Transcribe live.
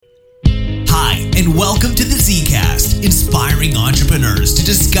and welcome to the Zcast, inspiring entrepreneurs to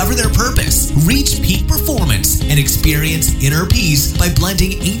discover their purpose, reach peak performance, and experience inner peace by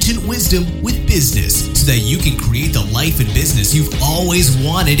blending ancient wisdom with business so that you can create the life and business you've always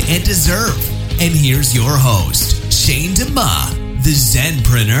wanted and deserve. And here's your host, Shane DeMa, the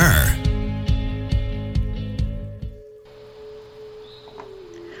Zenpreneur.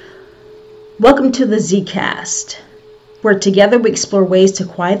 Welcome to the Zcast, where together we explore ways to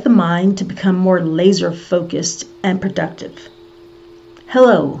quiet the mind to become more laser focused and productive.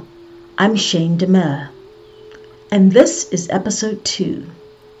 Hello, I'm Shane DeMa, and this is episode 2.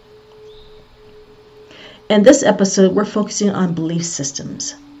 In this episode, we're focusing on belief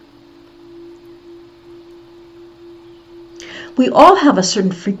systems. We all have a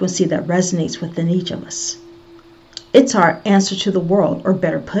certain frequency that resonates within each of us. It's our answer to the world, or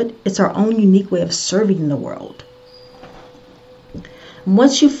better put, it's our own unique way of serving the world.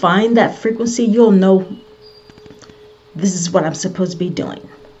 Once you find that frequency, you'll know this is what I'm supposed to be doing.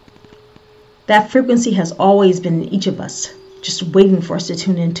 That frequency has always been in each of us, just waiting for us to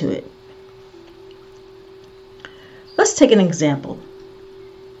tune into it. Let's take an example.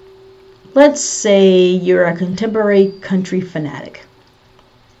 Let's say you're a contemporary country fanatic.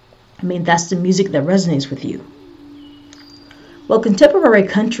 That's the music that resonates with you. Well, contemporary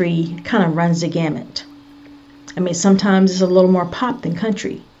country kind of runs the gamut. Sometimes it's a little more pop than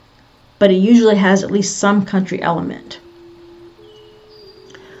country, but it usually has at least some country element.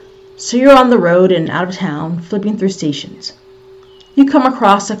 So you're on the road and out of town, flipping through stations. You come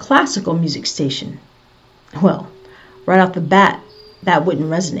across a classical music station. Well, right off the bat, that wouldn't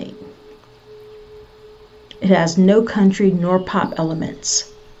resonate. It has no country nor pop elements.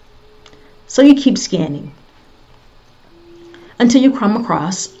 So you keep scanning until you come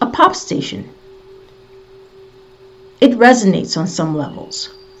across a pop station. It resonates on some levels,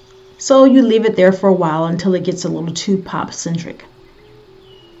 so you leave it there for a while until it gets a little too pop-centric.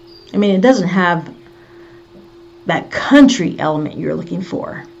 It doesn't have that country element you're looking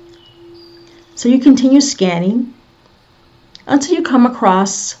for. So you continue scanning until you come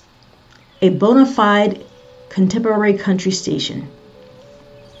across a bona fide contemporary country station.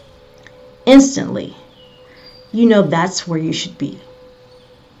 Instantly, you know that's where you should be.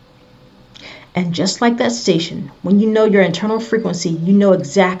 And just like that station, when you know your internal frequency, you know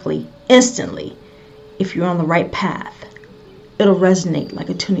exactly, instantly, if you're on the right path. It'll resonate like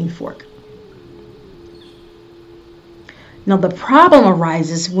a tuning fork. Now, the problem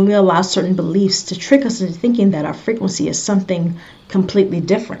arises when we allow certain beliefs to trick us into thinking that our frequency is something completely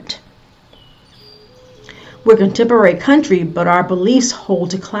different. We're contemporary country, but our beliefs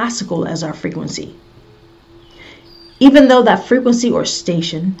hold to classical as our frequency. Even though that frequency or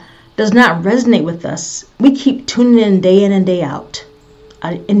station does not resonate with us, we keep tuning in and day out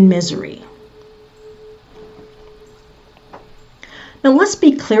in misery. Now let's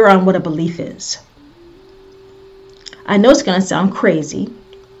be clear on what a belief is. I know it's going to sound crazy,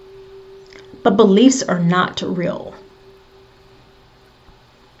 but beliefs are not real.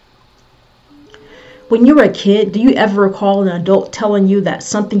 When you were a kid, do you ever recall an adult telling you that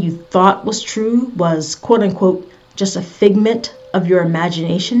something you thought was true was quote unquote just a figment of your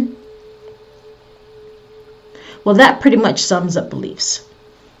imagination? Well, that pretty much sums up beliefs.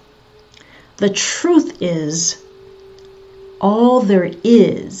 The truth is, all there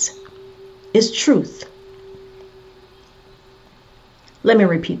is truth. Let me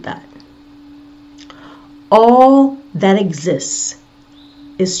repeat that. All that exists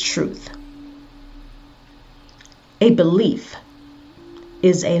is truth. A belief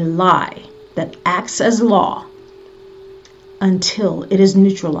is a lie that acts as law until it is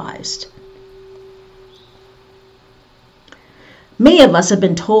neutralized. Many of us have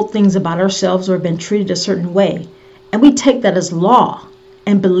been told things about ourselves or have been treated a certain way, and we take that as law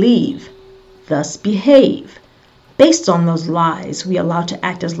and believe, thus behave, based on those lies we allow to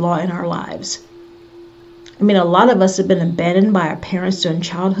act as law in our lives. A lot of us have been abandoned by our parents during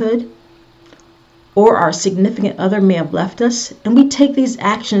childhood, or our significant other may have left us, and we take these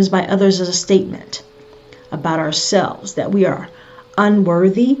actions by others as a statement about ourselves that we are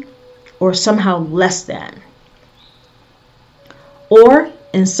unworthy or somehow less than. Or,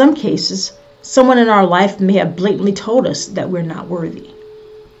 in some cases, someone in our life may have blatantly told us that we're not worthy.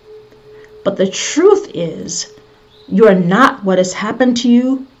 But the truth is, you are not what has happened to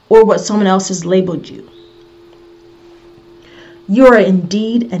you or what someone else has labeled you. You are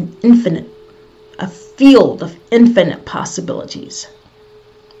indeed a field of infinite possibilities.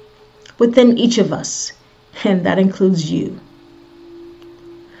 Within each of us, and that includes you,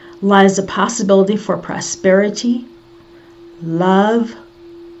 lies the possibility for prosperity, love,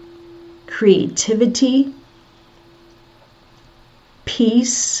 creativity,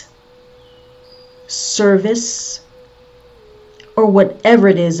 peace, service, or whatever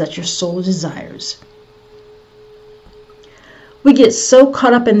it is that your soul desires. We get so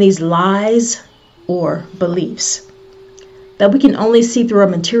caught up in these lies or beliefs that we can only see through a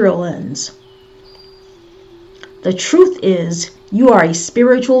material lens. The truth is, you are a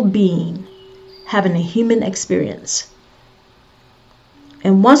spiritual being having a human experience.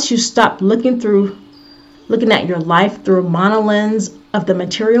 And once you stop looking at your life through a monolens of the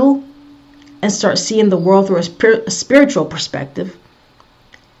material and start seeing the world through a spiritual perspective,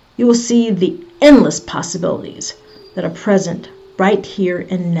 you will see the endless possibilities that are present right here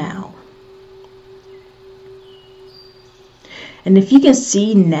and now. And if you can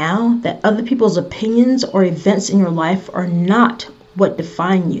see now that other people's opinions or events in your life are not what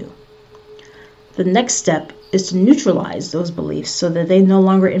define you, the next step is to neutralize those beliefs so that they no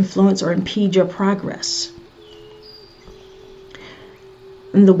longer influence or impede your progress.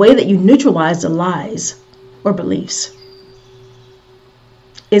 And the way that you neutralize the lies or beliefs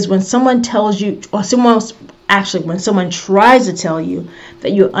is when someone tells you, or when someone tries to tell you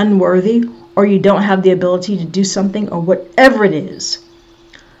that you're unworthy or you don't have the ability to do something or whatever it is.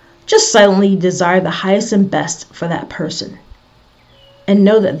 Just silently desire the highest and best for that person. And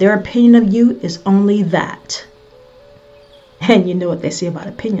know that their opinion of you is only that. And you know what they say about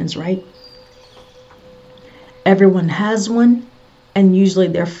opinions, right? Everyone has one, and usually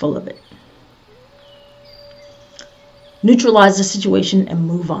they're full of it. Neutralize the situation and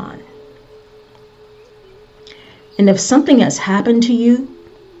move on. And if something has happened to you,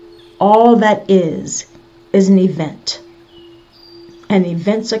 all that is an event. And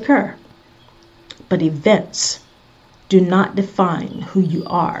events occur. But events do not define who you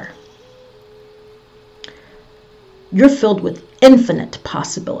are. You're filled with infinite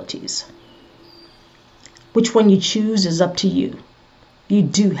possibilities. Which one you choose is up to you. You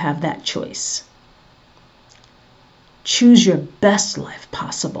do have that choice. Choose your best life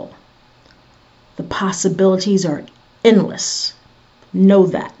possible. The possibilities are endless. Know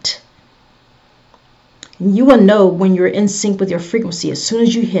that. And you will know when you're in sync with your frequency as soon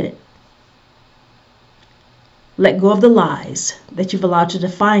as you hit it. Let go of the lies that you've allowed to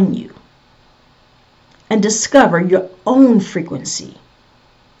define you and discover your own frequency.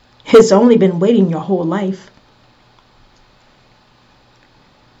 It's only been waiting your whole life.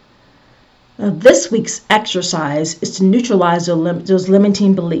 Now, this week's exercise is to neutralize those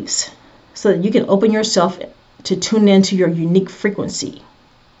limiting beliefs so that you can open yourself to tune into your unique frequency.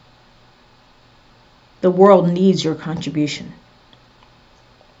 The world needs your contribution.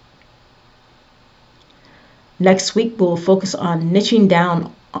 Next week, we'll focus on niching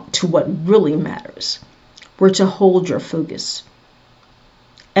down to what really matters, where to hold your focus.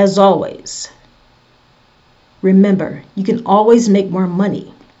 As always, remember, you can always make more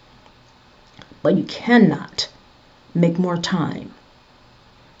money, but you cannot make more time.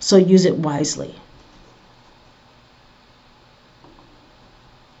 So use it wisely.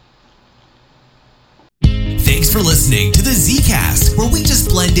 Thanks for listening to the Zcast, where we just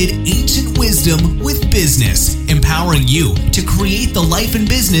blended ancient wisdom with business, empowering you to create the life and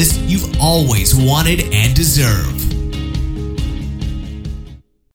business you've always wanted and deserved.